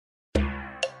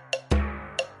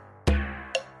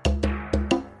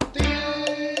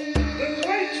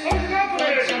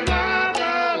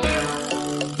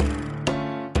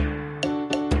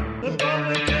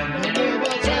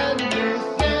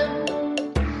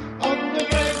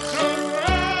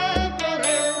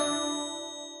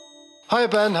Hi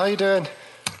Ben, how you doing?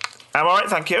 I'm all right,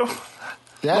 thank you.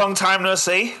 Yeah. Long time no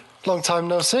see. Long time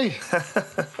no see.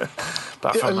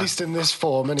 At least in this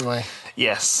form, anyway.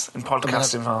 Yes, in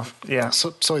podcasting form. Yeah.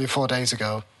 Saw you 4 days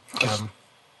ago.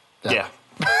 Yeah.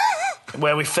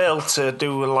 Where we failed to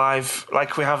do a live,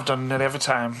 like we have done nearly every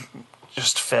time,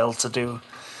 just failed to do.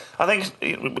 I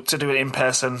think to do an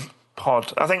in-person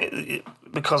pod. I think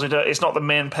because it's not the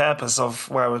main purpose of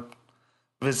where we're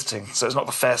visiting, so it's not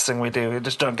the first thing we do. We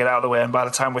just don't get out of the way, and by the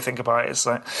time we think about it, it's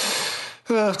like,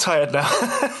 I'm tired now.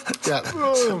 Yeah,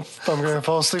 I'm going to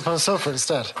fall asleep on the sofa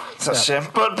instead. That's a shame.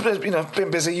 But been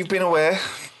busy. You've been away.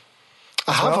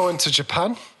 I have. I went to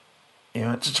Japan. You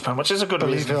went to Japan, which is a good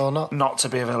Believe reason it or not to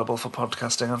be available for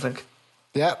podcasting, I think.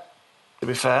 Yeah. To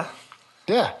be fair.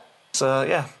 Yeah. So,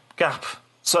 yeah, gap.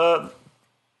 So,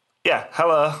 yeah,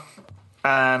 hello.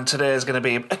 And today is going to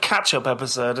be a catch-up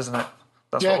episode, isn't it?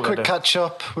 That's what we're quick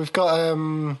catch-up. We've got...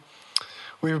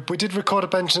 We did record a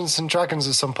Bengeons and Dragons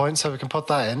at some point, so we can put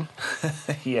that in.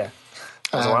 Yeah.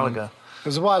 That was a while ago. It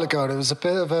was a while ago, and it was a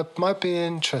bit of a... Might be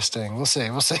interesting. We'll see.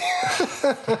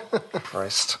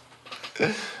 Christ.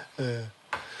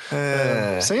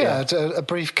 A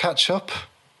brief catch-up.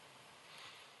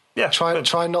 Yeah.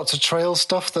 Try not to trail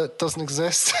stuff that doesn't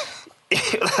exist.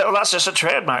 Well, that's just a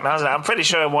trademark now, isn't it? I'm pretty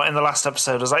sure what in the last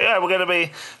episode I was like, yeah, we're going to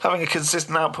be having a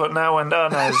consistent output now, and no,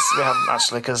 we haven't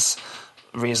actually, because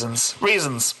reasons.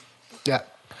 Yeah.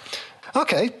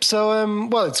 Okay, so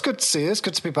well, it's good to see you. It's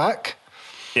good to be back.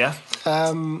 Yeah.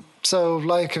 So,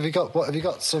 like, have you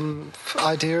got some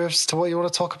idea as to what you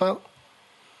want to talk about?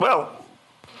 Well,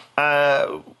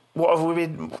 what have we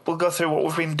been? We'll go through what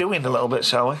we've been doing a little bit,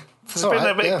 shall we? There's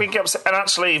been a big gap, and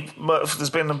actually, there's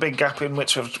been a big gap in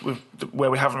which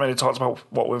where we haven't really talked about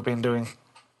what we've been doing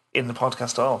in the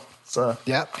podcast at all. So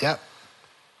yeah.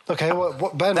 Okay,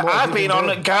 what Ben? I've been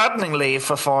on gardening leave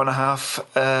for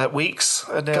 4.5 weeks.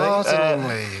 Gardening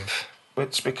leave.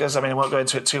 Which, because I won't go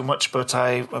into it too much, but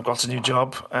I've got a new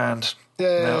job, and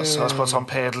so I was put on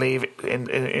paid leave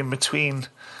in between.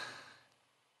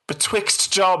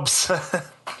 Betwixt jobs.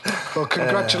 Well,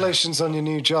 congratulations on your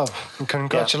new job, and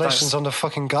congratulations on the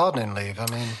fucking gardening leave.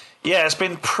 Yeah, it's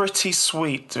been pretty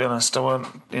sweet, to be honest. I won't,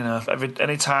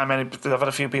 any time I've had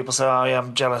a few people say, "Oh, yeah,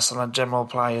 I'm jealous," and the general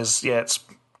reply is, "Yeah, it's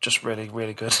just really,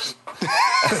 really good."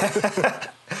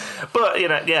 But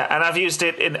and I've used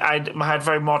it. I had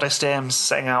very modest aims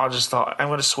setting out. I just thought I'm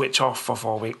going to switch off for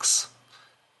 4 weeks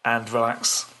and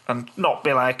relax, and not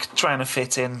be like trying to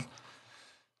fit in,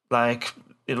 like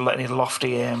any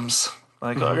lofty aims.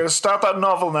 Like, I'm going to start that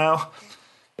novel now.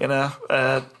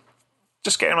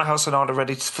 Just getting my house in order,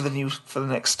 ready for the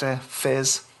next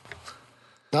phase.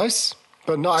 Nice.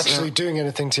 But not actually doing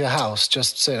anything to your house,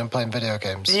 just sitting and playing video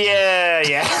games. Yeah.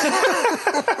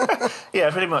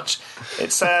 Yeah, pretty much.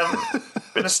 It's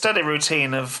been a steady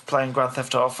routine of playing Grand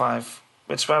Theft Auto 5,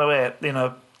 which, by the way,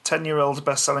 10-year-old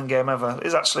best-selling game ever,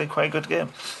 is actually quite a good game.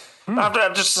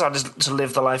 I've just decided to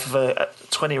live the life of a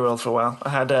 20-year-old for a while. I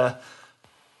had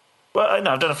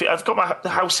I've done a few. I've got my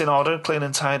house in order, clean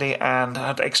and tidy, and I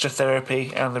had extra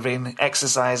therapy, and I've been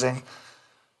exercising.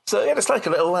 So yeah, it's like a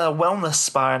little wellness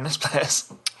spa in this place.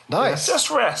 Nice. Just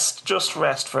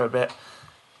rest for a bit.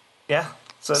 Yeah.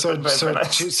 So very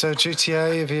nice. So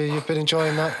GTA, have you been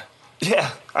enjoying that?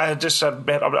 Yeah, I just said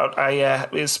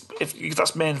if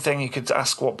that's the main thing, you could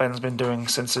ask what Ben's been doing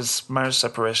since his marriage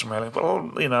separation, really. But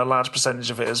a large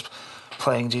percentage of it is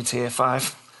playing GTA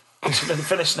 5. Which has been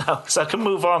finished now, so I can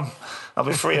move on. I'll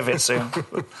be free of it soon.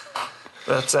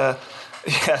 But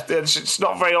it's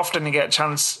not very often you get a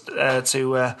chance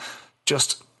to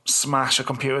just smash a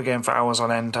computer game for hours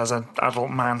on end as an adult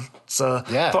man. So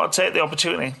I thought I'd take the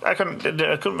opportunity. I couldn't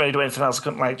really do anything else. I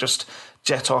couldn't just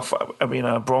jet off,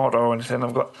 abroad or anything.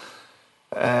 I've got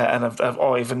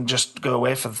or even just go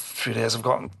away for 3 days. I've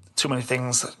got too many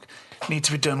things that need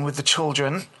to be done with the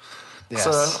children. Yes.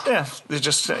 So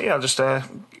just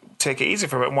take it easy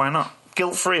for a bit. Why not?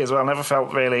 Guilt-free as well. I never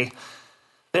felt really...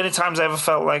 The only times I ever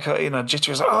felt like,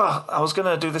 jittery was like, I was going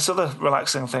to do this other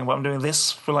relaxing thing, but I'm doing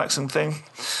this relaxing thing.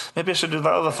 Maybe I should do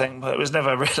that other thing. But it was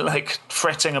never really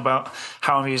fretting about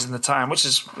how I'm using the time, which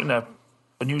is,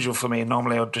 unusual for me.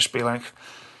 Normally I'd just be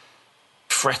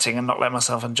fretting and not let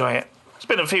myself enjoy it. There's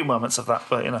been a few moments of that,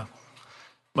 but,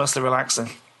 mostly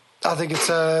relaxing. I think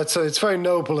it's very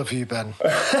noble of you, Ben.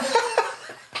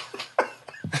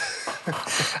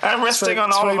 I'm resting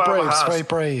on all of our hearts.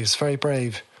 It's very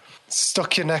brave.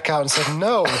 Stuck your neck out and said,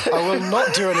 no, I will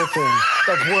not do anything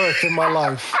of worth in my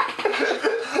life.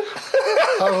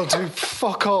 I will do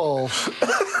fuck all.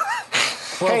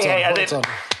 Well done.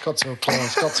 Got to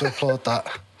applaud that.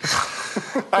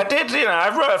 I did,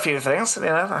 I wrote a few things,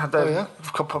 I had them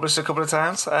published a couple of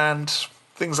times and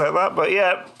things like that. But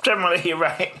yeah, generally you're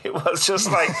right. It was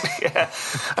just like,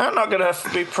 I'm not going to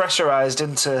be pressurised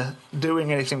into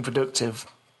doing anything productive.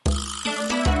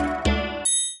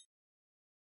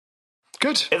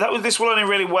 Good. This will only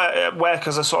really work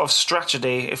as a sort of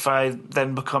strategy if I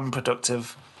then become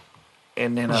productive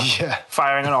in,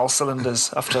 firing on all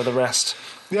cylinders after the rest.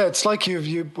 Yeah, it's like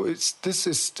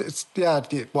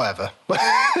whatever.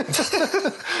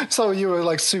 So you were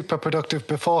like super productive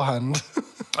beforehand.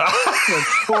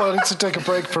 I need to take a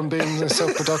break from being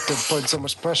so productive, putting so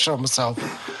much pressure on myself.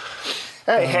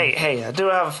 Hey, I do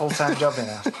have a full-time job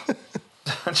now.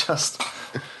 Just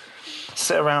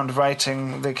sit around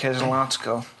writing the occasional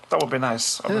article. That would be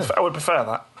nice. I would prefer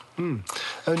that. Mm.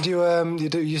 And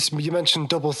you mentioned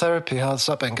double therapy. How's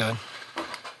that been going?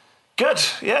 Good,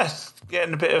 yeah.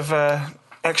 Getting a bit of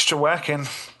extra work in.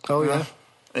 Oh,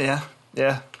 yeah?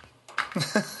 Yeah.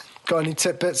 Got any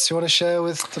tidbits you want to share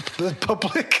with the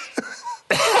public?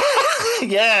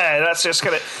 Yeah, that's just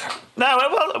going to... No,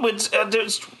 well,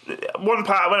 one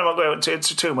part, I won't go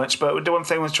into too much, but the one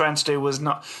thing I was trying to do was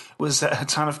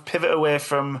kind of pivot away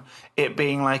from it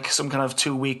being like some kind of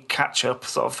 2-week catch-up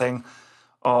sort of thing,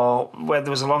 or where there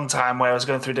was a long time where I was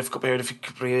going through a difficult period a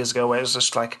couple of years ago where it was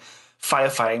just like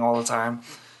firefighting all the time,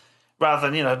 rather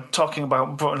than, talking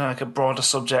about like a broader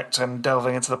subject and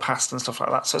delving into the past and stuff like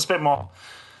that. So it's a bit more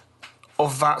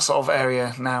of that sort of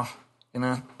area now.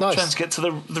 Nice. Trying to get to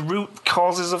the root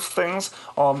causes of things,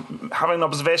 or having an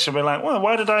observation, being like, well,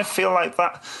 why did I feel like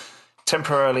that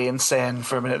temporarily insane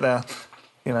for a minute there?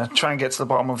 Try and get to the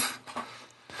bottom of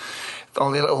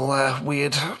all the little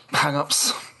weird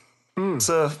hang-ups.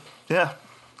 So, yeah.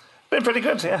 Been pretty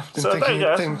good, yeah. So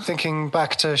thinking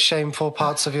back to shameful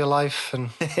parts of your life and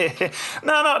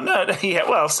no. Yeah,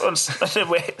 well,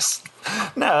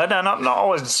 no, not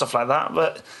always stuff like that.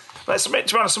 But to be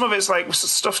honest, some of it's like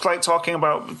stuff like talking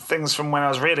about things from when I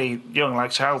was really young,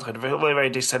 like childhood. Very,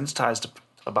 very desensitized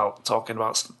about talking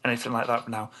about anything like that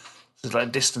now. There's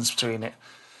like distance between it.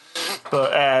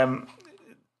 But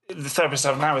the therapist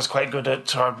I have now is quite good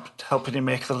at helping you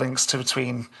make the links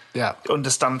between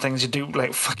understand things you do,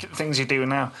 like fucking things you do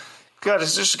now. God,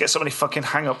 it's just to get so many fucking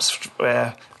hang-ups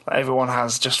where everyone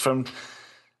has just from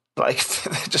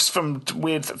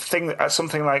weird thing,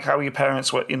 something like how your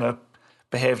parents were,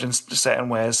 behaved in certain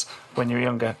ways when you were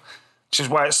younger. Which is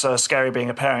why it's so scary being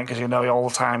a parent, because all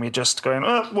the time you're just going,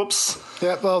 oh, whoops.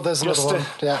 Yeah, well, there's another one.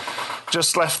 Yeah.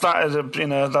 Just left that as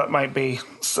that might be,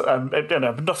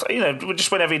 nothing, just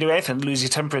whenever you do anything, lose your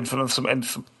temper in front of some,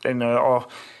 or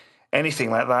anything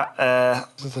like that.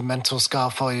 There's a mental scar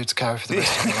for you to carry for the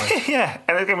rest of your life. Yeah,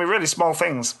 and it can be really small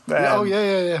things. Yeah.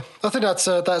 I think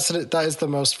that is the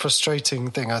most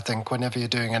frustrating thing, I think, whenever you're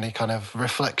doing any kind of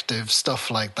reflective stuff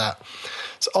like that.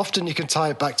 So often you can tie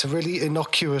it back to really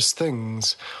innocuous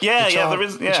things. Which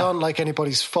aren't like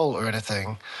anybody's fault or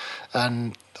anything.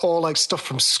 And or like stuff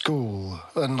from school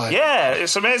and like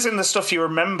it's amazing the stuff you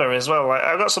remember as well. Like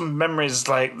I've got some memories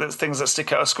like things that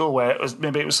stick out of school where it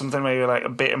was something where you're like a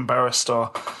bit embarrassed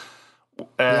or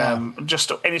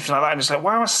just anything like that, and it's like,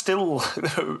 why am I still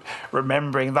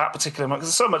remembering that particular moment?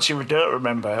 Because there's so much you don't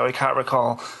remember or you can't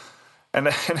recall, and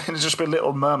it's just been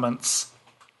little moments.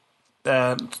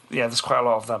 There's quite a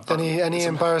lot of them. Any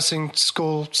embarrassing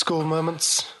school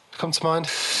moments come to mind?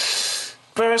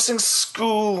 Embarrassing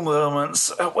school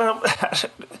moments. Well, I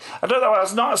don't know. I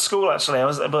was not at school actually.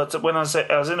 But when I was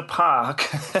in a park,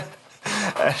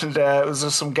 and there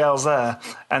was some girls there,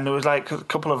 and there was like a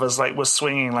couple of us like were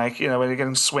swinging, like when you're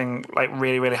going to swing like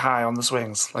really really high on the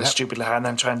swings, like stupidly high, and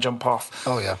then try and jump off.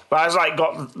 Oh yeah. But I was like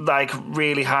got like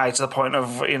really high to the point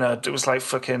of it was like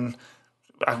fucking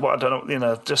I don't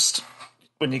know just.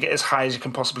 When you get as high as you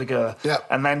can possibly go,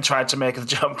 and then tried to make the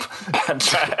jump, and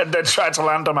then tried to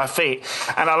land on my feet,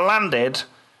 and I landed.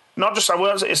 Not just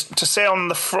to say on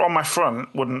my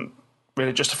front wouldn't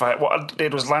really justify it. What I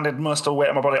did was landed most of the weight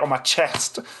of my body on my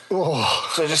chest. Oh.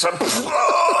 So just like,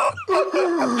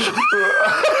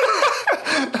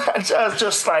 and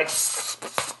just like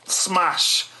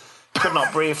smash. Could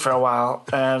not breathe for a while,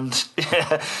 and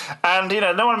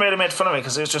no one really made fun of me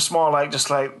because it was just more like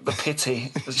the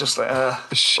pity. It was just like, no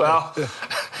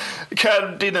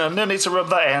need to rub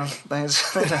that in.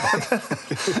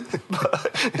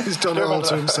 He's done it all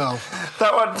to himself.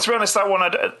 That one, to be honest,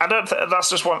 I don't. That's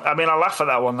just one. I mean, I laugh at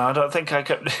that one now. I don't think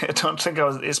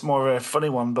it's more of a funny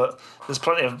one, but there's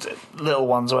plenty of little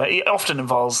ones where it often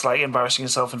involves like embarrassing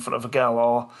yourself in front of a girl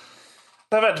or.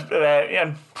 I've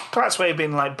had parts where you've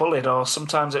been like bullied, or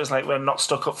sometimes it was like when not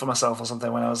stuck up for myself or something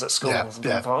when I was at school. I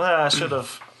thought, I should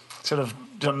have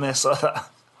done this or that.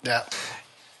 Yeah.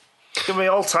 It can be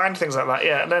all tiny things like that,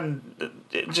 yeah. And then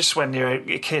just when you're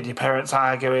a kid, your parents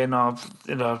arguing, or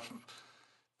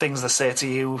things they say to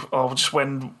you, or just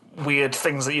when weird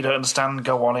things that you don't understand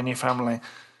go on in your family.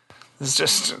 There's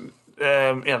just,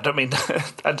 I don't mean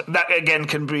that again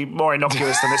can be more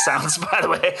innocuous than it sounds. By the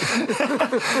way,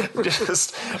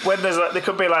 just when there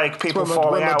could be like people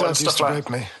falling out and stuff like.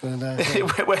 Me. And,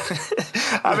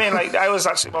 I mean, like I was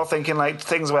actually more thinking like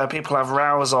things where people have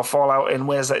rows or fall out in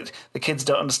ways that the kids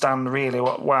don't understand really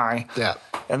why. Yeah.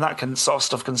 And that sort of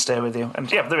stuff can stay with you.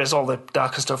 And yeah, there is all the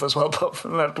darker stuff as well, but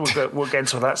we'll get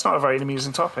into that. It's not a very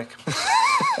amusing topic.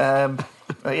 But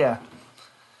yeah.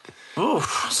 Ooh,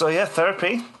 so yeah,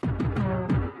 therapy.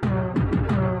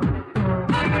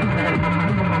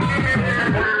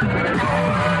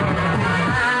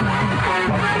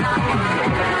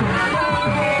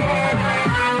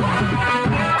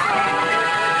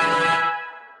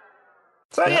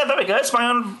 So yeah, there we go. It's my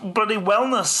own bloody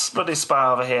wellness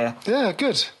spa over here. Yeah,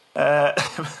 good. But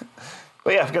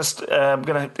yeah, I'm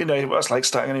gonna, what it's like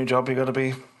starting a new job. You got to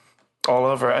be all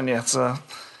over it, and yeah, it's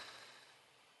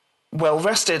well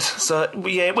rested. So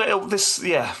yeah,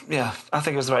 I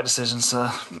think it was the right decision. So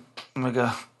I'm gonna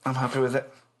go. I'm happy with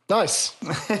it. Nice.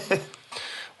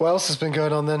 What else has been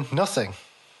going on then? Nothing.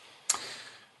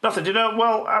 Nothing. Do you know?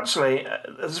 Well, actually,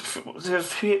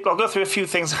 I'll go through a few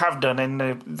things I have done in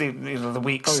the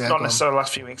weeks, not necessarily the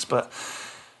last few weeks, but.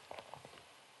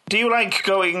 Do you like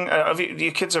going?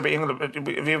 Your kids are being.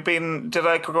 Have you been? Did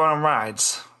I go on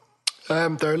rides?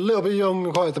 They're a little bit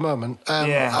young quite at the moment.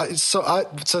 So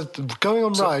going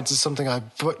on rides is something I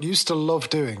used to love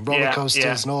doing, roller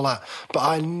coasters and all that. But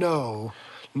I know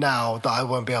now that I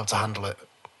won't be able to handle it.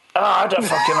 Oh, I don't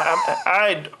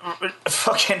I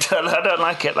don't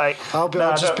like it. Like I'll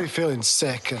just be feeling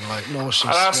sick and like nauseous.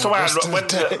 And that's why I went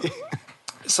to.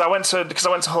 So I went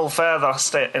to Hull Fair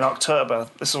last in October.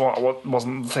 This is what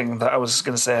wasn't the thing that I was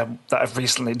going to say that I've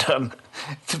recently done,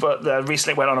 but I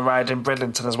recently went on a ride in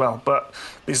Bridlington as well. But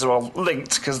these are all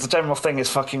linked because the general thing is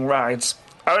fucking rides.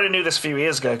 I already knew this a few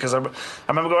years ago because I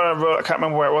remember going on I can't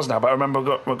remember where it was now, but I remember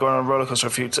going on a roller coaster a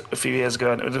few years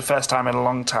ago, and it was the first time in a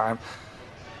long time.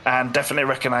 And definitely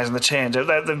recognising the change. It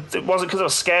wasn't because I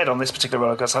was scared on this particular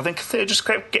roller coaster. I think they just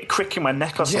kept cricking my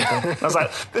neck or something. Yeah. I was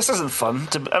like, this isn't fun.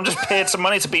 I'm just paid some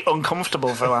money to be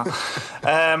uncomfortable for a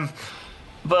while.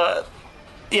 But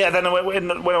yeah, then when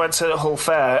I went to Hull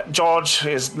Fair, George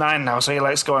is 9 now, so he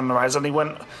likes going on the rides, and he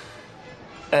went.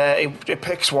 He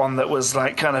picked one that was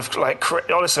like kind of like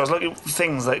honestly, I was looking at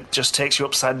things that just takes you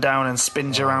upside down and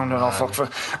spins you around and all fuck.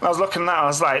 And I was looking at that, I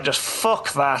was like, just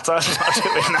fuck that. I'm not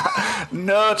doing that.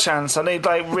 No chance. And he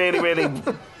like really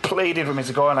pleaded with me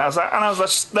to go on it.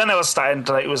 Then I was starting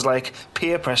to it was like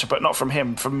peer pressure, but not from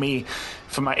him, from me,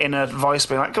 from my inner voice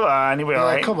being like, come on, you'll be all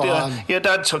right. Come on. Your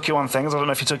dad took you on things. I don't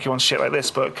know if he took you on shit like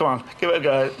this, but come on, give it a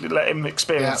go. Let him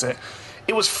experience it.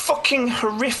 It was fucking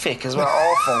horrific as well.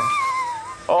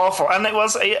 Awful, and it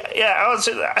was.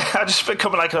 I just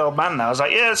become like an old man now. I was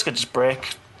like, yeah, this could just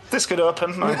break. This could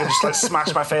open. I could just like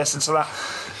smash my face into that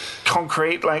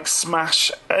concrete, like smash.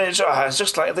 It's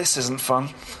just like this isn't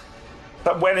fun.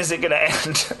 But when is it going to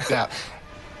end? Yeah.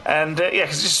 And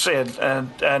because it's just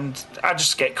and I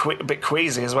just get a bit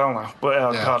queasy as well now.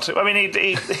 But God, I mean,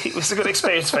 it was a good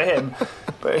experience for him.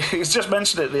 But he's just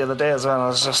mentioned it the other day as well. I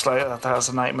was just like, that was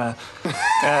a nightmare.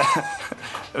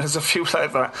 There's a few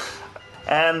like that.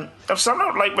 So I'm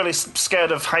not like really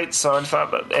scared of heights or anything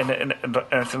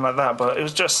like that, but it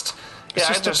was just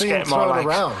I just get more like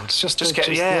around. I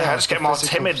just get more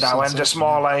timid now and just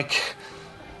more like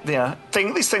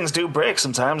these things do break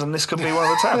sometimes, and this could be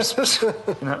one of the times.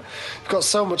 You've got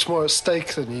so much more at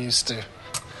stake than you used to.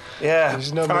 Yeah,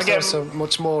 you know so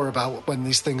much more about when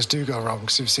these things do go wrong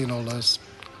because you've seen all those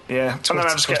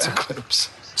Twitter clips.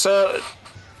 So.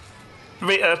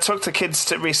 I took the kids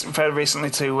very recently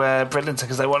to Bridlington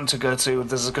because they wanted to go to.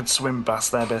 There's a good swim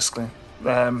bath there, basically.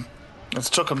 I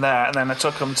took them there, and then I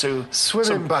took them to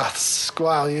swimming baths.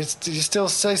 Wow, you still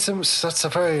say some? That's a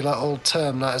very old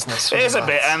term, that isn't it? It is a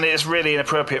bit, and it's really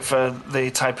inappropriate for the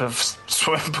type of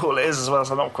swimming pool it is as well.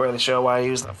 So I'm not really sure why I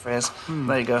use that phrase.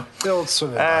 There you go. The old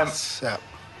swimming baths. Yeah.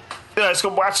 It's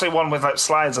got actually one with like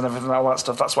slides and everything, all that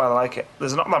stuff. That's why I like it.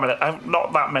 There's not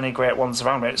that many great ones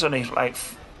around me. It's only like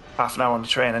half an hour on the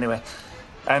train anyway,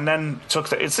 and then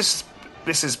this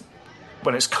is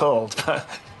when it's cold,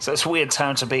 so it's a weird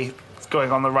time to be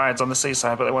going on the rides on the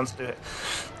seaside, but they want to do it,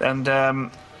 and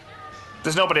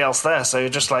there's nobody else there, so you're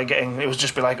just like it would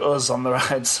just be like us on the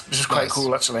rides, which is quite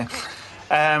cool actually.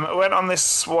 I went on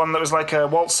this one that was like a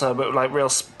waltzer, but like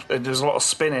there's a lot of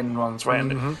spinning ones, right?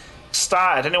 And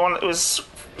it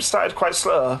started quite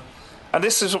slow. And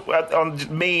this is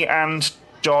on me and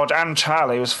George and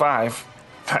Charlie, who was 5.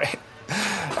 Right?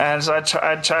 And so I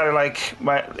had Charlie, like,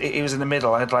 he was in the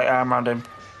middle. I had, like, arm around him.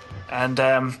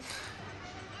 And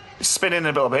spinning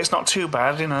a little bit. It's not too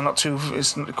bad, not too...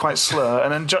 It's quite slow.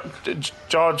 And then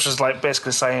George was, like,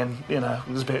 basically saying, it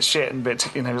was a bit shit and a bit...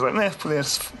 he was like,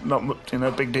 it's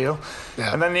not, big deal.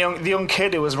 Yeah. And then the young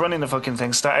kid who was running the fucking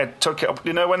thing took it up.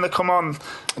 When they come on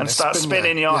and start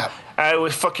spinning, we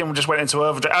fucking just went into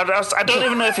overdrive. I don't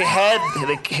even know if he heard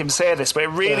him say this, but it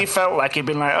really felt like he'd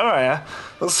been like, all right,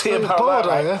 we'll see about bored,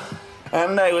 that. Are you?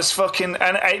 And it was fucking...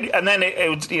 And then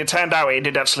it turned out it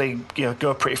did actually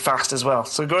go pretty fast as well.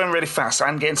 So going really fast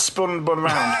and getting spun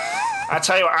around. I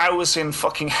tell you what, I was in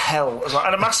fucking hell as well.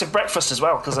 And a massive breakfast as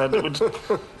well, because I did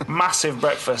massive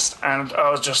breakfast. And I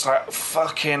was just like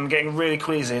fucking getting really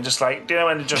queasy. Just like,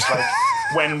 when just like,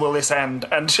 when will this end?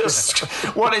 And just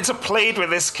wanted to plead with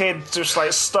this kid, just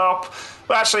like, stop.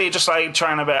 But actually, just like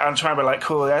trying to be like,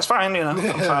 cool, yeah, it's fine, I'm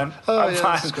fine. I'm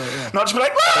fine. This is great, yeah. Not just be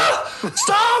like,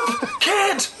 stop,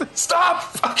 kid, stop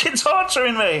fucking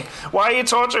torturing me. Why are you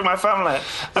torturing my family?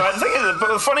 But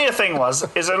the funnier thing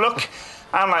is I look,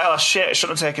 I'm like, oh shit, I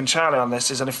shouldn't have taken Charlie on this.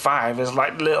 He's only 5, he's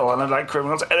like little, and I'm like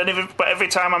criminals. And then but every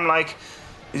time I'm like,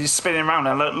 he's spinning around,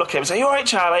 and I look at him and say, you all right,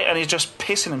 Charlie? And he's just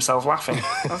pissing himself laughing.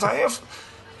 I was like,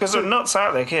 because they're nuts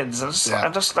out there, kids.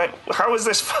 I'm just like, how is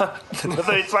this fun?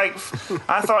 It's like,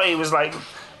 I thought he was like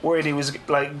worried he was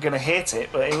like going to hate it,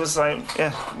 but he was like,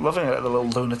 loving it, the little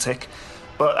lunatic.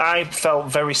 But I felt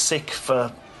very sick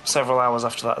for several hours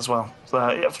after that as well. So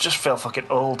I just feel fucking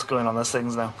old going on those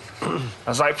things now.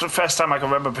 It's like the first time I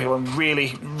can remember people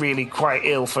really, really quite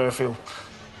ill for a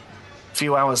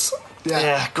few hours.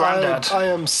 Yeah, granddad. I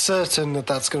am certain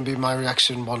that's going to be my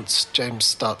reaction once James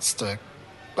starts to...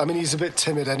 I mean, he's a bit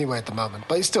timid anyway at the moment,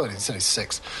 but he's only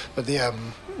 6. But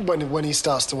when he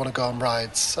starts to want to go on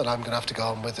rides, and I'm going to have to go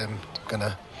on with him,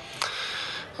 I'm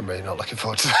really not looking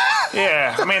forward to that.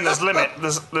 Yeah, I mean, there's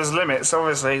limits,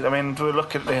 obviously. I mean, we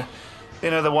look at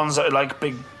the ones that are like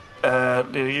big.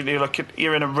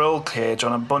 You're in a roll cage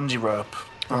on a bungee rope.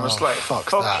 I'm just like,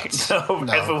 fuck that. No.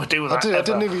 Ever would do that. I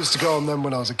didn't even used to go on them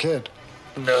when I was a kid.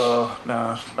 No,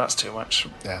 that's too much.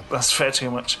 Yeah, that's fair too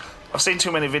much. I've seen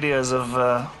too many videos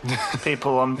of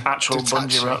people on actual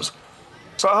bungee ropes.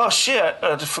 So, oh shit,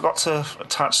 I forgot to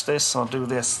attach this or do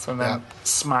this, and then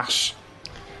smash.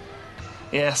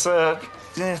 Yeah, so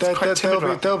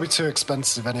they'll be too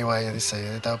expensive anyway. They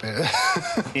say they'll be.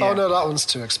 Oh no, that one's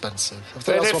too expensive. I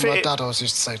think that's what my dad always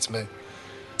used to say to me.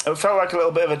 It felt like a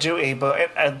little bit of a duty,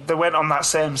 but they went on that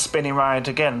same spinny ride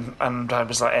again, and I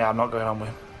was like, "Yeah, I'm not going on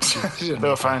with." They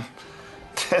were fine.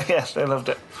 Yeah, they loved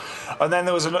it. And then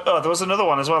there was another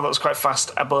one as well that was quite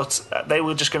fast, but they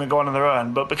were just going to go on their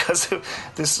own. But because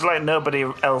there's like nobody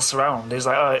else around, he's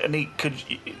like, "Oh, and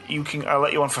I'll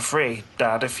let you on for free,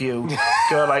 Dad, if you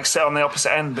go like sit on the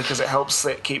opposite end because it helps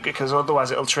it keep because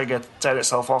otherwise it'll turn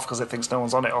itself off because it thinks no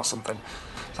one's on it or something."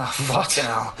 Oh, fucking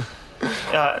hell!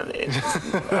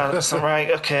 That's all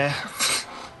right, okay.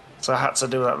 So I had to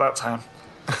do that time.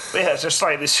 But yeah, it's just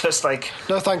like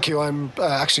no thank you, I'm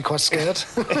actually quite scared.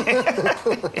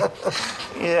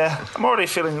 Yeah, I'm already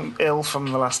feeling ill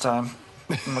from the last time.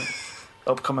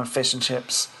 Upcoming fish and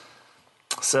chips.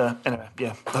 So anyway,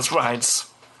 yeah, that's rides.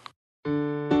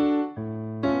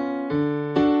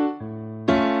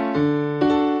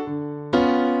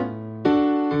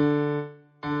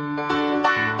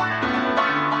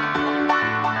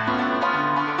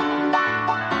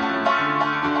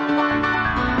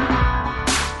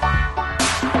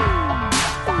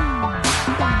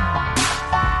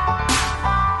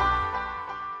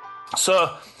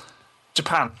 So,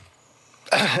 Japan.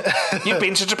 You've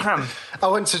been to Japan. I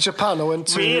went to Japan.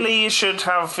 Really, you should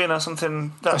have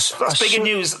something. That's bigger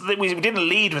news. We didn't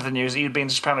lead with the news that you'd been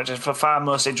to Japan, which is the far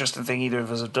most interesting thing either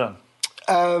of us have done.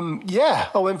 Yeah,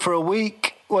 I went for a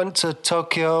week. Went to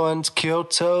Tokyo and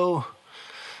Kyoto.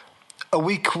 A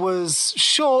week was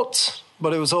short,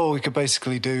 but it was all we could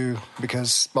basically do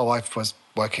because my wife was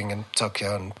working in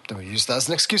Tokyo, and then we used that as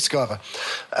an excuse to go over.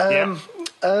 And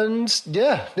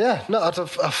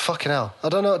fucking hell. I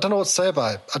don't know what to say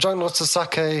about it. I drank lots of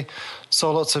sake,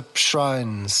 saw lots of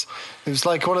shrines. It was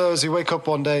like one of those, you wake up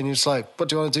one day and you're just like, what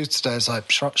do you want to do today? It's like,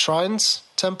 shrines?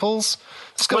 Temples?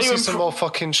 Let's go see some more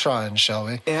fucking shrines, shall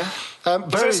we? Yeah.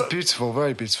 Very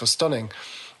beautiful, stunning.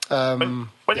 When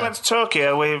you went to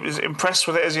Tokyo, were you impressed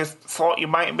with it as you thought you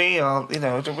might be, or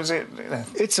was it?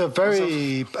 It's a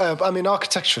very,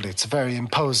 architecturally, it's a very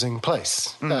imposing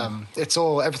place.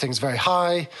 Everything's very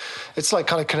high. It's like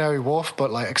kind of Canary Wharf,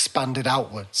 but like expanded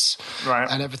outwards. Right.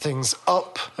 And everything's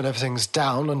up and everything's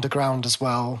down, underground as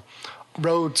well.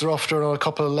 roads are often on a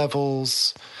couple of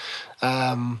levels.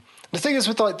 The thing is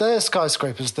with like their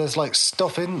skyscrapers, there's like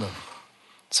stuff in them.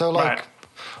 So like, Right.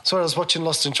 so I was watching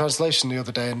Lost in Translation the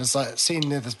other day, and there's like a scene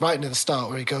right near the start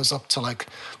where he goes up to like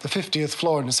the 50th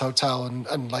floor in his hotel,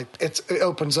 and like it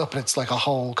opens up and it's like a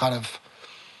whole kind of,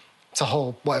 it's a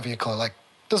whole whatever you call it. Like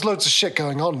there's loads of shit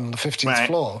going on the 50th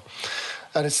floor,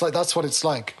 and it's like that's what it's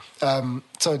like.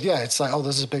 So yeah, it's like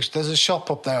there's a shop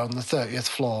up there on the 30th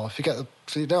floor. If you get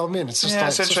you know what I mean? It's just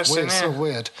it's interesting. It's so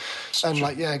weird. And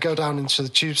like go down into the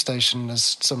tube station.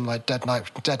 There's some like dead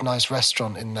nice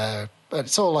restaurant in there. But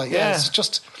it's all like it's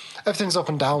just everything's up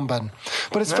and down, Ben.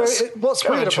 But it's what's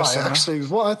weird about it actually.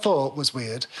 What I thought was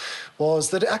weird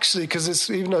was that it actually, because it's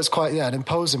even though it's quite an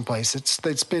imposing place, it's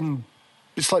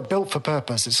like built for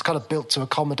purpose. It's kind of built to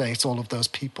accommodate all of those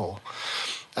people.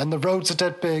 And the roads are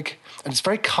dead big, and it's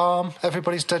very calm.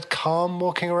 Everybody's dead calm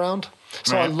walking around.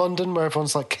 It's not like London where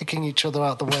everyone's like kicking each other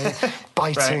out the way,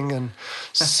 biting and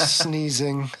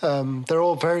sneezing. They're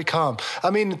all very calm. I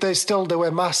mean, they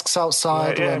wear masks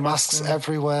outside, they wear masks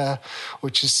everywhere,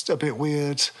 which is a bit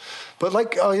weird. But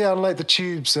like, unlike the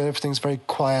tubes, everything's very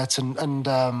quiet and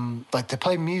like they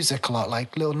play music a lot,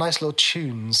 like nice little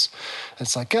tunes.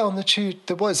 It's like, get on the tube.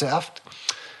 What is it?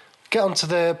 Get onto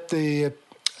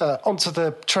onto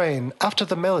the train after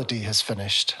the melody has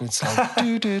finished. And it's like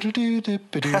do do do do do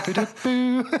do do do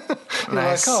do.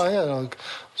 Nice. You're like,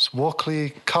 just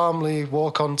calmly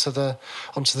walk onto the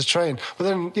train. But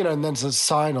then and then there's a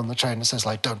sign on the train that says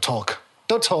like don't talk.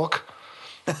 It's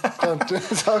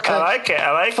okay.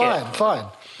 I like it. Fine.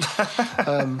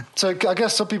 So I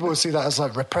guess some people would see that as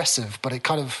like repressive, but it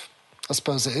kind of, I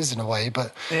suppose it is in a way.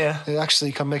 But it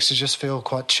actually kind of makes you just feel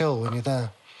quite chill when you're there.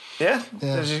 Yeah.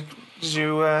 Did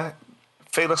you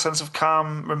feel a sense of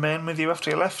calm remain with you after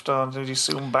you left, or did you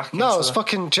zoom back? No, I was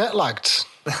fucking jet lagged.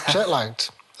 Right.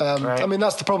 I mean,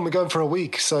 that's the problem with going for a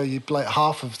week. So you like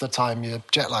half of the time you're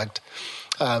jet lagged.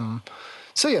 So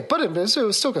yeah, but it was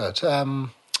still good. No,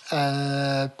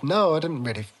 I didn't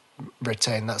really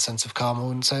retain that sense of calm. I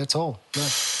wouldn't say at all.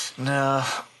 No.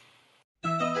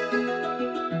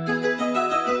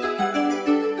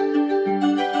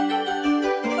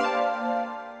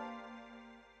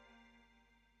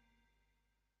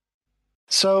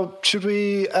 So should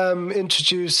we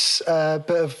introduce a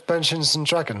bit of Bengeons and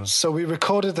Dragons? So we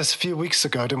recorded this a few weeks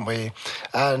ago, didn't we?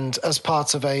 And as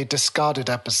part of a discarded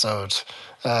episode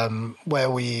where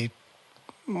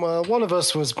one of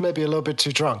us was maybe a little bit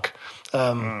too drunk.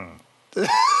 But I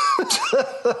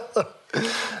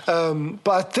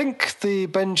think the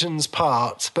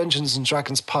Bengeons and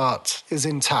Dragons part is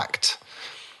intact.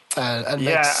 And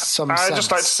makes some sense. I'd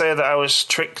just like to say that I was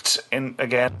tricked in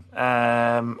again.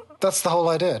 That's the whole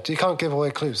idea. You can't give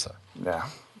away clues, though. Yeah.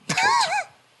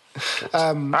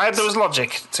 There was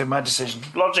logic to my decision.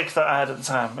 Logic that I had at the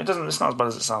time. It's not as bad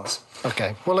as it sounds.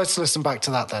 Okay. Well, let's listen back to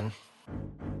that then.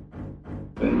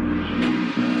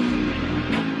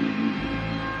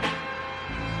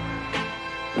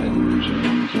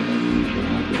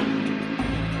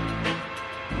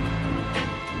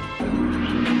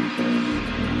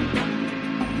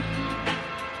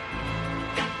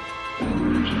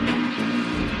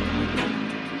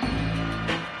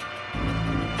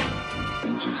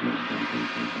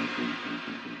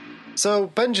 So,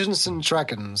 Bengeons and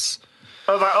Dragons.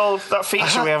 Oh, that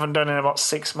feature we haven't done in about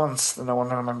 6 months that no one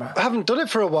remember. I haven't done it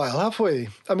for a while, have we?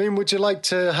 I mean, would you like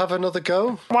to have another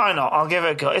go? Why not? I'll give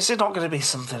it a go. It's not going to be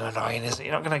something annoying, is it?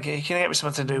 You're not going to get me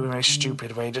something to do very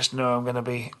stupid where you just know I'm going to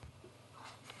be...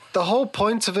 The whole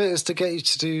point of it is to get you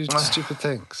to do stupid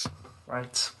things.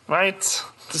 Right.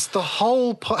 That's the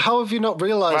whole point. How have you not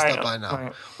realised that by now?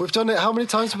 Right. We've done it. How many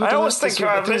times have we done it? I always think, when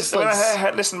I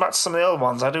listen back to some of the old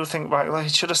ones, I do think, like, he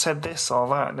should have said this or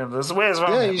that. There's ways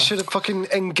around it. Yeah, you should have fucking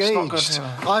engaged.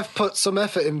 I've put some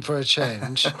effort in for a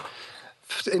change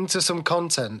into some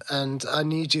content, and I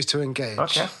need you to engage.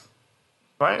 Okay.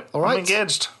 Right. All right. I'm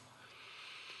engaged.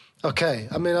 Okay.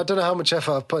 I mean, I don't know how much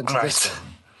effort I've put into this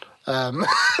one.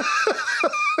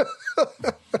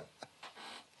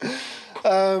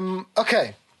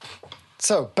 Okay.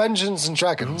 So, Bengeons and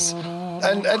Dragons.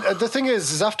 And the thing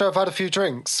is after I've had a few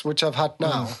drinks, which I've had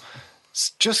now,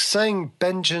 just saying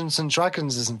Bengeons and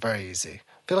Dragons isn't very easy. I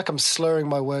feel like I'm slurring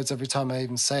my words every time I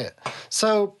even say it.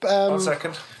 So, 1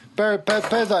 second. Bear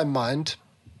that in mind.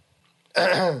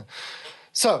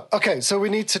 So we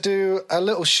need to do a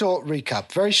little short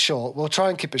recap. Very short. We'll try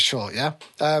and keep it short, yeah?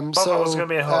 It was going to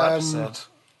be a whole episode.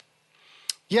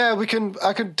 Yeah,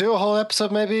 I could do a whole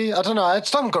episode maybe. I don't know. I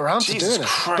just haven't got around to doing it.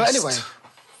 Christ. But anyway,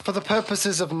 for the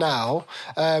purposes of now,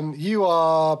 you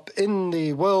are in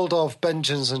the world of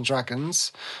Bengeons and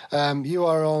Dragons. You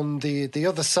are on the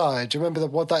other side. Do you remember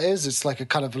what that is? It's like a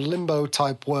kind of limbo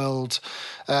type world,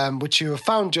 which you have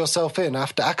found yourself in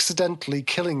after accidentally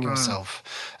killing yourself.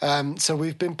 So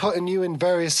we've been putting you in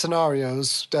various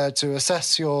scenarios to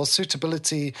assess your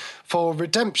suitability for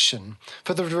redemption,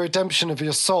 for the redemption of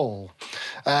your soul,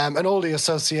 and all the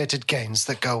associated gains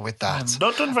that go with that.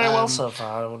 Not done very well so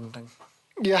far, I wouldn't think.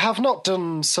 You have not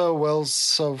done so well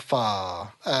so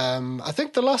far. I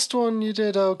think the last one you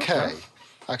did okay.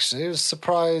 Actually, it was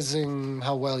surprising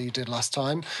how well you did last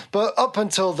time. But up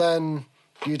until then,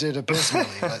 you did abysmally,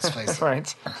 let's face it.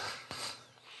 Right.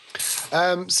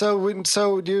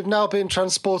 So you've now been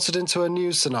transported into a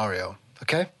new scenario,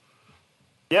 okay?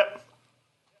 Yep.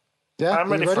 Yeah,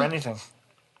 I'm ready for anything.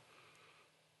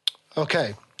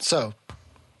 Okay, so...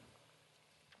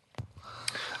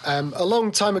 a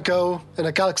long time ago, in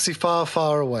a galaxy far,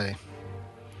 far away,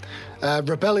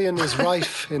 rebellion is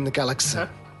rife in the galaxy,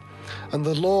 and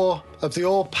the law of the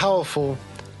all-powerful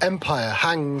Empire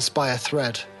hangs by a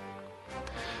thread.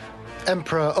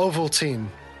 Emperor Ovaltine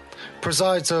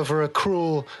presides over a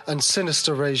cruel and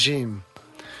sinister regime,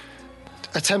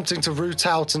 attempting to root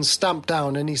out and stamp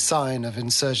down any sign of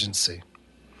insurgency.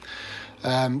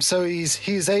 So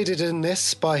he's aided in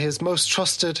this by his most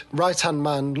trusted right-hand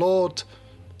man,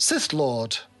 Sith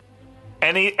Lord.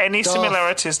 Any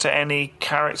similarities to any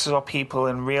characters or people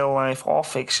in real life or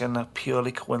fiction are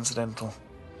purely coincidental.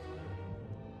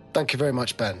 Thank you very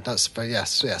much, Ben. That's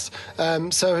yes.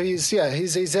 So he's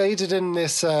aided in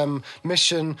this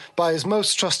mission by his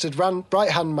most trusted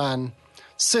right-hand man,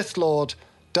 Sith Lord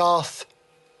Darth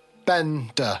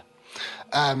Bender,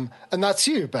 and that's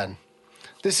you, Ben.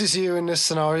 This is you in this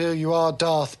scenario. You are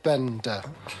Darth Bender.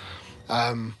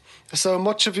 So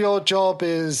much of your job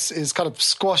is kind of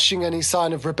squashing any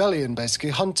sign of rebellion, basically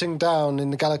hunting down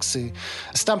in the galaxy,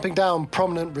 stamping down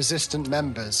prominent resistant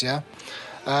members. Yeah.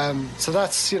 So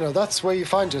that's where you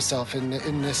find yourself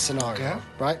in this scenario,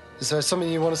 right? Is there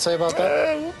something you want to say about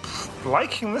that?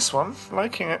 Liking this one,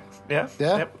 liking it. Yeah.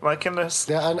 Yep, liking this.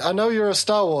 Yeah, and I know you're a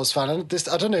Star Wars fan, and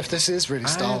I don't know if this is really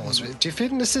Star Wars. Do you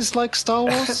think this is like Star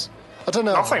Wars? I don't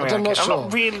know. I'm not sure.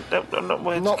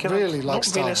 I'm not really like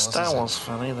Star Wars. Not really a Star Wars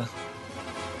fan either.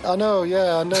 I know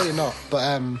you're not.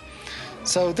 But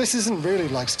so this isn't really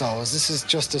like Star Wars. This is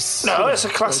just a it's a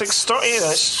classic story.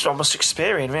 It's almost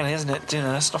Shakespearean, really, isn't it?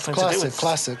 It's nothing to do with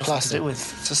classic. To do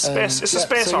with. It's a space. It's a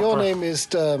space so opera. Your name is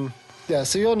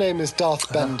So your name is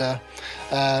Darth Bender.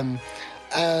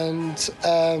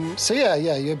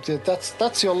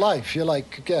 That's your life. You're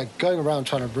going around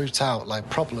trying to root out like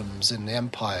problems in the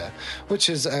Empire, which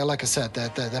is like I said,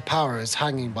 their power is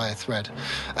hanging by a thread.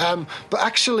 But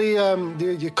actually,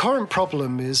 your current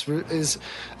problem is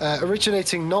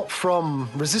originating not from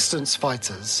resistance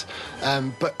fighters,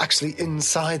 but actually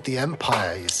inside the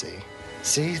Empire. You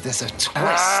see, there's a twist,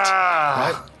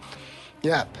 right?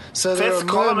 Yeah. So there are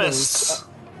columnists.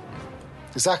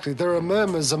 Exactly. There are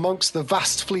murmurs amongst the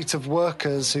vast fleet of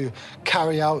workers who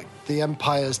carry out the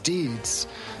Empire's deeds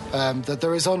that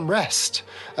there is unrest.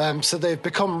 So they've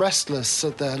become restless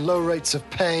at the low rates of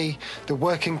pay, the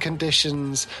working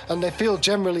conditions, and they feel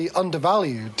generally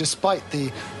undervalued despite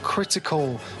the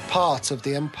critical part of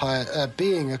the Empire,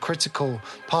 being a critical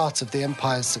part of the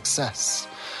Empire's success.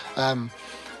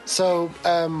 So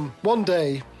one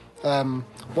day...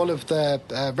 one of their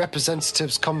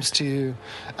representatives comes to you,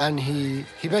 and he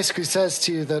basically says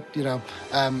to you that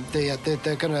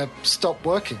they're going to stop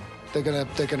working. They're going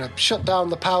to shut down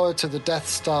the power to the Death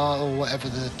Star or whatever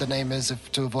the name is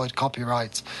to avoid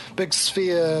copyright. Big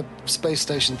sphere space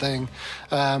station thing.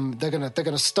 They're going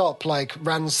to stop like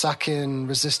ransacking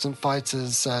resistant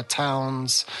fighters'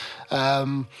 towns,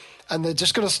 and they're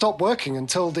just going to stop working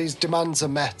until these demands are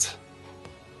met.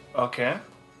 Okay.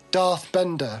 Darth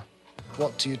Bender.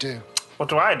 What do you do? What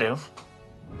do I do?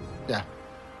 Yeah.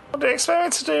 What do you expect me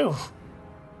to do?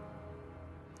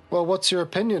 Well, what's your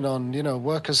opinion on,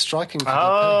 workers striking for their pay?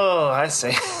 I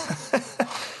see.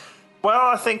 Well,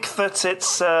 I think that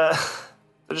it's they're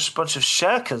just a bunch of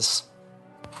shirkers.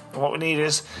 What we need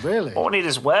is... Really? What we need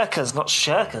is workers, not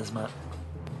shirkers, man.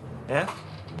 Yeah?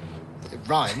 It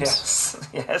rhymes.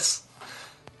 Yes.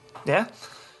 Yeah.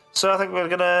 So I think we're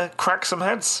going to crack some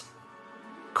heads.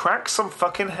 Crack some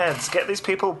fucking heads. Get these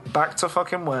people back to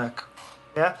fucking work.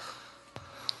 Yeah?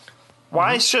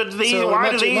 Why should these... So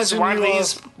why do these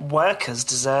workers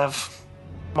deserve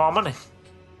more money?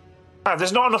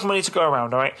 There's not enough money to go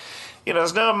around, all right?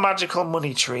 There's no magical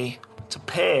money tree to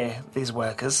pay these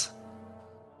workers.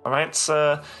 All right?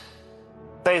 So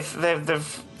they're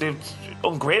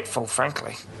ungrateful,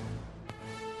 frankly.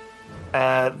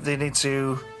 they need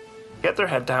to get their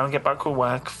head down, get back to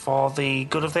work for the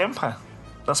good of the Empire.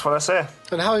 That's what I say.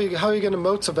 And how are you going to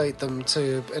motivate them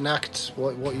to enact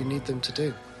what you need them to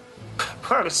do?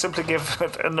 Well, I'd simply give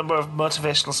a number of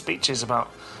motivational speeches about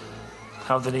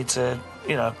how they need to,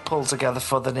 pull together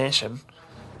for the nation.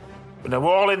 We're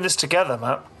all in this together,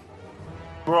 Matt.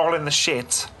 We're all in the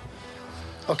shit.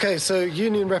 Okay, so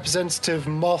Union Representative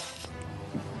Moth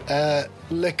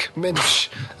Lick Minch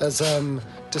has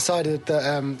decided that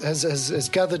has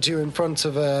gathered you in front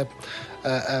of a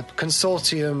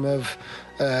consortium of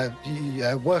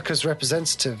workers'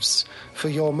 representatives for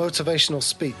your motivational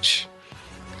speech.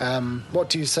 What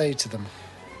do you say to them?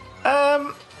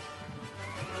 I'd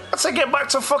say get back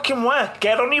to fucking work.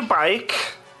 Get on your bike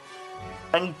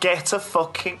and get to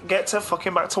fucking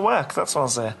back to work. That's what I'll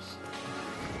say.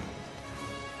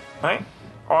 Right?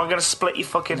 Or I'm gonna split your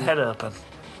fucking head open.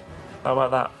 How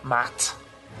about that, Matt?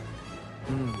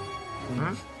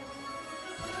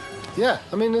 Yeah,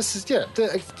 I mean, this is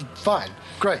fine,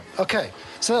 great, okay.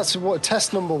 So that's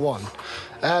test number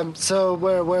 1. So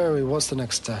where are we? What's the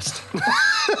next test?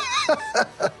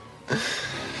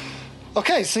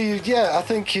 Okay, so I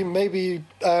think maybe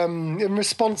in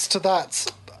response to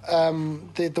that,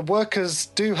 the workers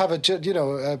do have a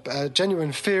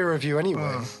genuine fear of you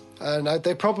anyway, and I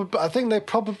think they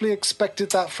probably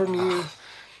expected that from you.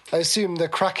 I assume the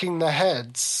cracking their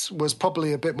heads was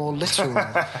probably a bit more literal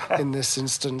in this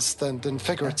instance than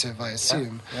figurative, I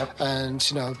assume. Yep. And,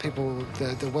 people,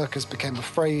 the workers became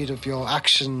afraid of your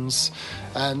actions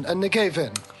and they gave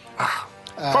in.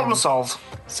 Problem solved.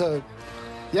 So,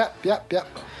 yep.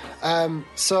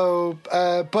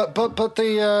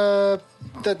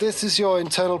 But this is your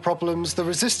internal problems. The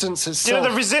resistance itself.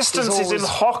 The resistance is in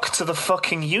hock to the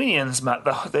fucking unions, Matt.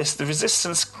 The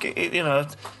resistance,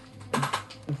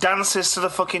 dances to the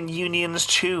fucking union's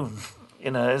tune.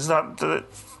 Is that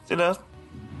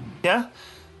yeah?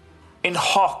 In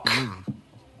hock.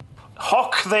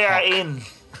 Hock they are in.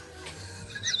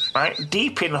 Right?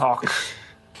 Deep in hock.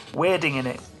 Wading in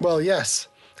it. Well, yes.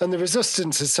 And the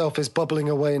resistance itself is bubbling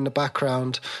away in the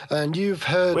background. And you've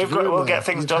heard we'll get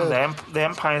things done. The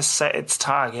Empire's set its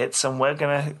targets and we're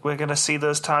gonna see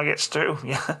those targets through.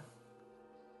 Yeah.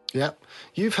 Yeah.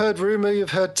 You've heard rumour,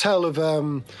 you've heard tell of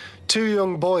 2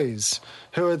 young boys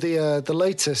who are the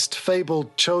latest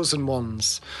fabled chosen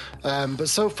ones. But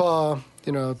so far,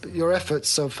 your efforts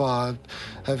so far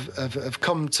have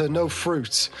come to no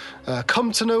fruit.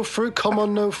 Come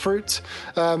on no fruit.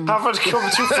 Haven't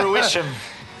come to fruition.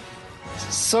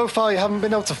 So far, you haven't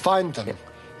been able to find them.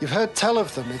 You've heard tell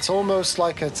of them. It's almost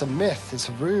like it's a myth. It's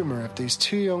a rumour of these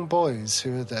 2 young boys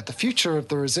who are the future of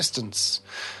the resistance.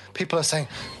 People are saying,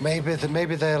 maybe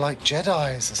they're like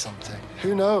Jedis or something.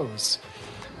 Who knows?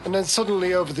 And then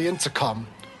suddenly over the intercom,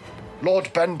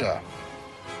 Lord Bender,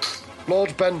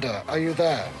 are you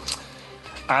there?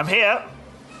 I'm here.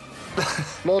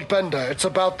 Lord Bender, it's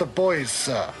about the boys,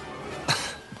 sir.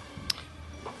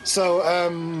 So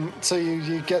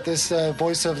you get this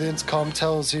voice over the intercom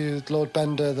tells you, Lord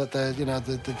Bender, that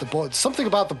the boy, something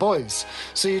about the boys.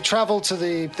 So you travel to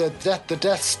the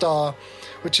Death Star,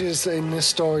 which is in this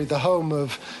story the home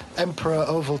of Emperor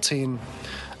Ovaltine,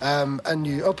 and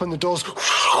you open the doors.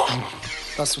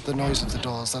 That's what the noise of the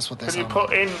doors. That's what they sound like.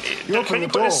 Can you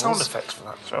put a sound effect for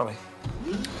that, surely?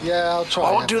 Yeah, I'll try.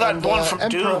 I won't do that one from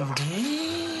Emperor... Doom.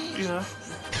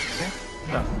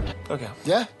 No. Okay.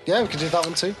 Yeah, we can do that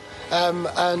one too.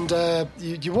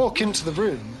 You walk into the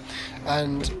room,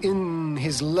 and in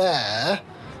his lair,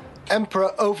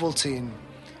 Emperor Ovaltine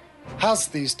has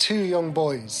these 2 young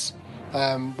boys.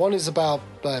 One is about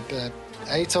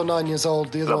 8 or 9 years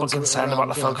old. The other one's concerned about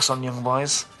the focus on young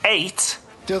boys. 8?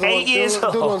 The other 8 years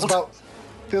old?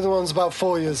 The other one's about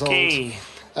 4 years old. Okay.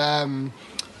 And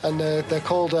they're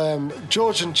called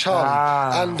George and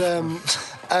Charlie.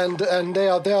 And they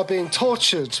are being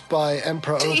tortured by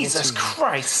Emperor Ovaltine. Jesus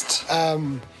Christ!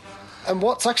 And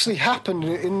what's actually happened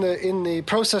in the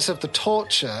process of the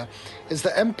torture is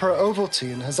that Emperor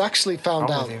Ovaltine has actually found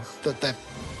out that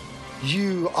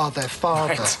you are their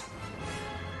father. Right.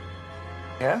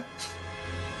 Yeah?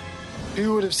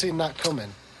 Who would have seen that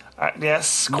coming?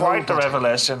 Yes, quite the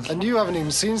revelation. And you haven't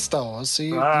even seen Star Wars, so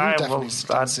you definitely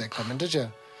didn't see it coming, did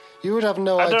you? You would have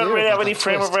no idea. I don't really have any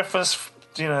frame of reference,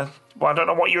 Well, I don't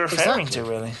know what you're referring to,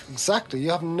 really. Exactly,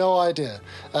 you have no idea.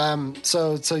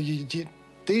 So you,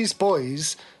 these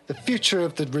boys, the future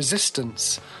of the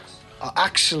resistance, are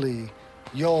actually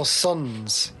your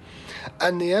sons.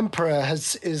 And the Emperor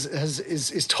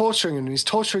is torturing them. He's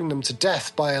torturing them to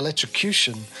death by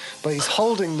electrocution, but he's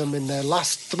holding them in their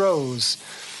last throes,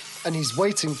 and he's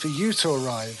waiting for you to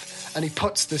arrive, and he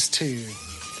puts this to you.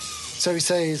 So he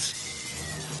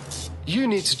says, you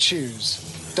need to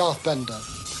choose, Darth Bender.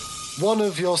 One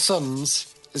of your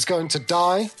sons is going to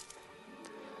die,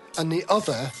 and the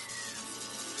other,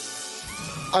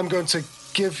 I'm going to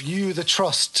give you the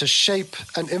trust to shape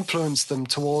and influence them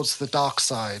towards the dark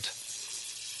side.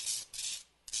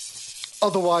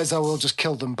 Otherwise, I will just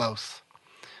kill them both.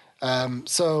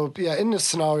 So, yeah, in this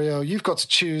scenario, you've got to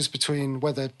choose between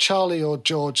whether Charlie or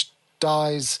George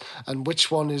dies and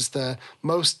which one is the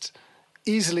most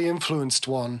easily influenced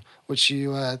one, which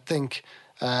you think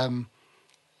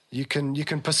you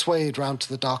can persuade round to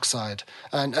the dark side.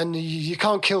 And you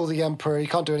can't kill the Emperor, you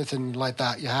can't do anything like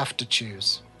that. You have to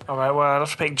choose. All right, well, I'll have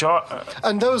to pick George.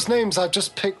 And those names I've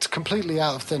just picked completely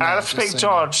out of thin air. I'd have to pick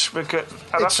George because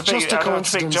I'd have to pick George.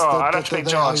 I'd have to pick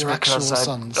George because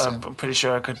I'm pretty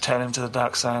sure I could turn him to the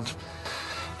dark side.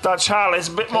 That Charlie's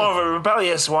a bit more of a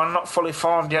rebellious one, not fully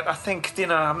formed yet. I think,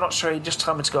 I'm not sure he'd just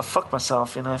tell me to go fuck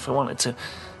myself, if I wanted to.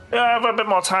 Yeah, I have a bit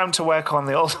more time to work on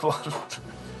the older one.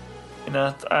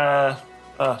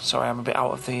 Sorry, I'm a bit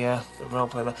out of the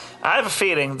roleplay there. I have a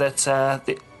feeling that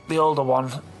the older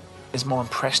one is more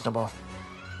impressionable.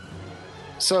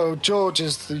 So George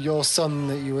is your son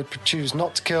that you would choose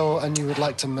not to kill, and you would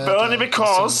like to murder. But only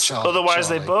because otherwise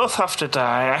Charlie. They both have to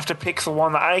die. I have to pick the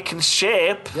one that I can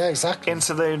shape. Yeah, exactly.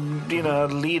 Into the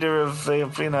leader of the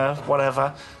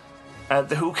whatever.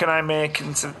 Who can I make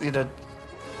into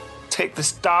take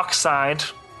this dark side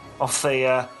of the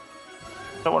I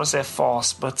don't want to say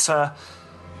force, but the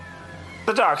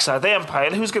dark side, the Empire.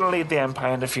 And who's going to lead the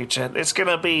Empire in the future? It's going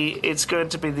to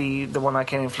be the one I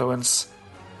can influence.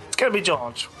 It's going to be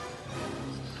George.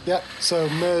 Yeah, so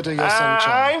murder your son,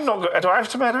 Charlie. I'm not. Do I have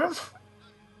to murder him?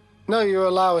 No, you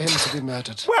allow him to be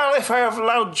murdered. Well, if I have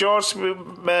allowed George to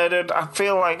be murdered, I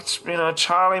feel like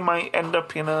Charlie might end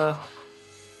up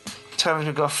telling me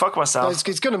to go fuck myself. No,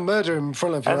 he's going to murder him in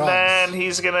front of your eyes. And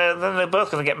then they're both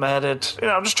going to get murdered.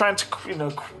 I'm just trying to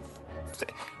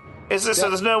Is this so?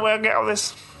 There's no way I can get out of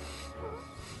this.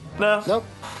 No. Nope.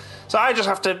 So I just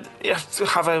have to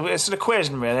have it's an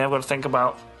equation really. I've got to think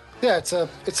about. Yeah, it's a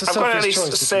selfish choice. I've got to at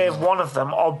least save one of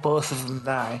them or both of them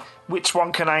die. Which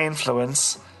one can I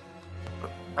influence?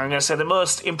 I'm going to say the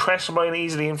most impressionable and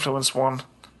easily influenced one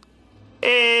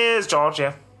is George.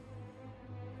 Yeah.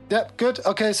 Yep, good.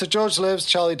 Okay, so George lives,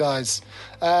 Charlie dies.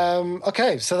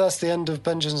 Okay, so that's the end of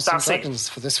Bengeons and Dragons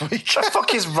for this week. What the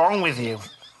fuck is wrong with you?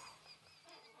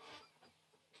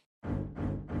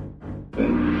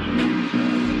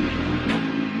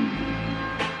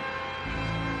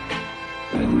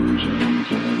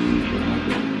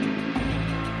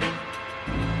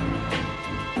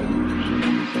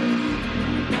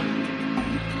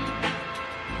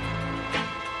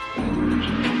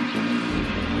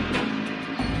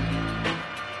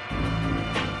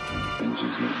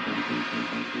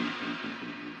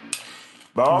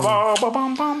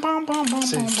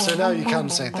 So now you can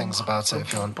say things about it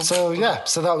if you want. So yeah,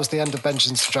 so that was the end of Bengeons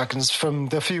and Dragons from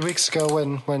a few weeks ago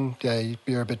when you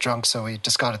were a bit drunk, so we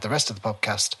discarded the rest of the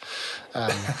podcast.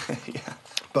 Yeah.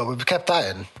 But we've kept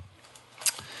that in.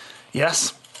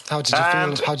 Yes. How did you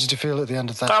feel? How did you feel at the end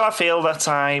of that? Well, I feel that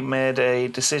I made a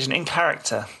decision in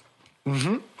character.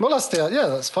 Mm-hmm. Well,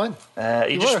 that's fine.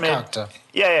 You were a character.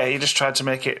 Yeah. You just tried to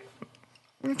make it.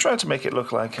 You tried to make it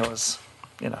look like I was.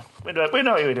 We know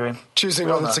what you were doing. Choosing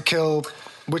whether to kill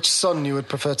which son you would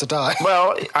prefer to die.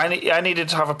 Well, I needed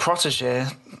to have a protege,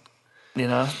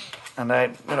 and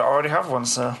I already have one,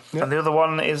 so. Yep. And the other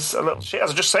one is a little shit. I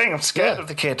was just saying, I'm scared of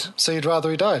the kid. So you'd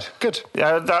rather he died? Good.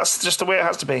 Yeah, that's just the way it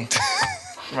has to be.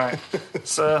 Right.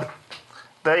 So,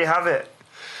 there you have it.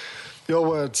 Your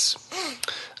words.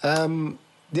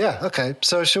 Yeah, okay.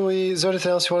 So is there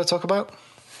anything else you want to talk about?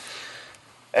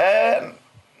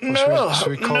 No. Should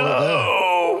we call it there?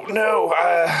 No,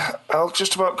 I'll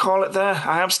just about call it there.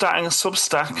 I am starting a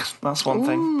Substack. That's one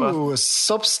thing. But a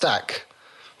Substack.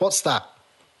 What's that?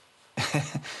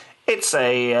 It's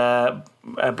a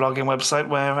blogging website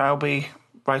where I'll be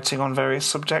writing on various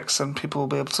subjects and people will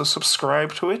be able to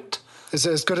subscribe to it. Is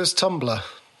it as good as Tumblr?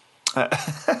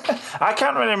 I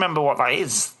can't really remember what that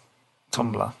is.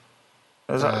 Tumblr.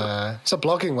 It's a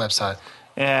blogging website.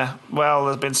 Yeah, well,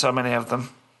 there's been so many of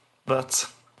them. But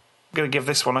I'm going to give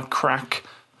this one a crack.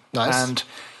 Nice. And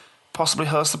possibly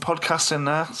host the podcast in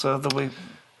there, so that we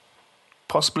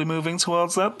possibly moving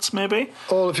towards that, maybe.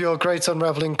 All of your great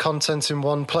unravelling content in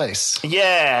one place.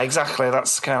 Yeah, exactly.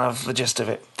 That's kind of the gist of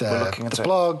it. We're looking at the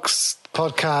blogs,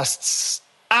 podcasts,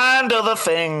 and other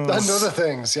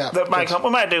things. Yeah. That might come. We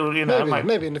might do,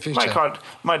 maybe in the future.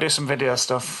 Might do some video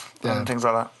stuff and things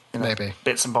like that. Maybe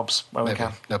bits and bobs where we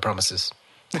can. No promises.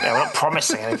 Yeah, we're not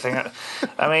promising anything.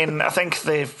 I mean, I think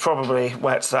they've probably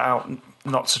worked that out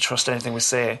not to trust anything we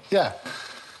say. Yeah.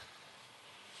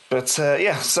 But,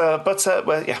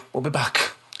 we'll be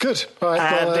back. Good. All right.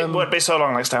 And it won't be so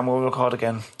long next time. We'll record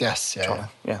again. Yes. Yeah.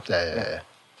 Yeah.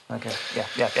 Okay.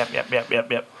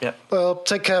 Yeah. Well,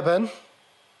 take care, Ben.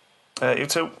 You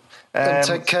too. And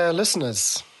take care,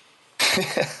 listeners.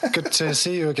 Good to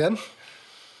see you again.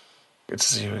 Good to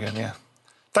see you again, yeah.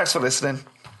 Thanks for listening.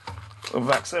 We'll be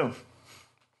back soon.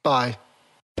 Bye.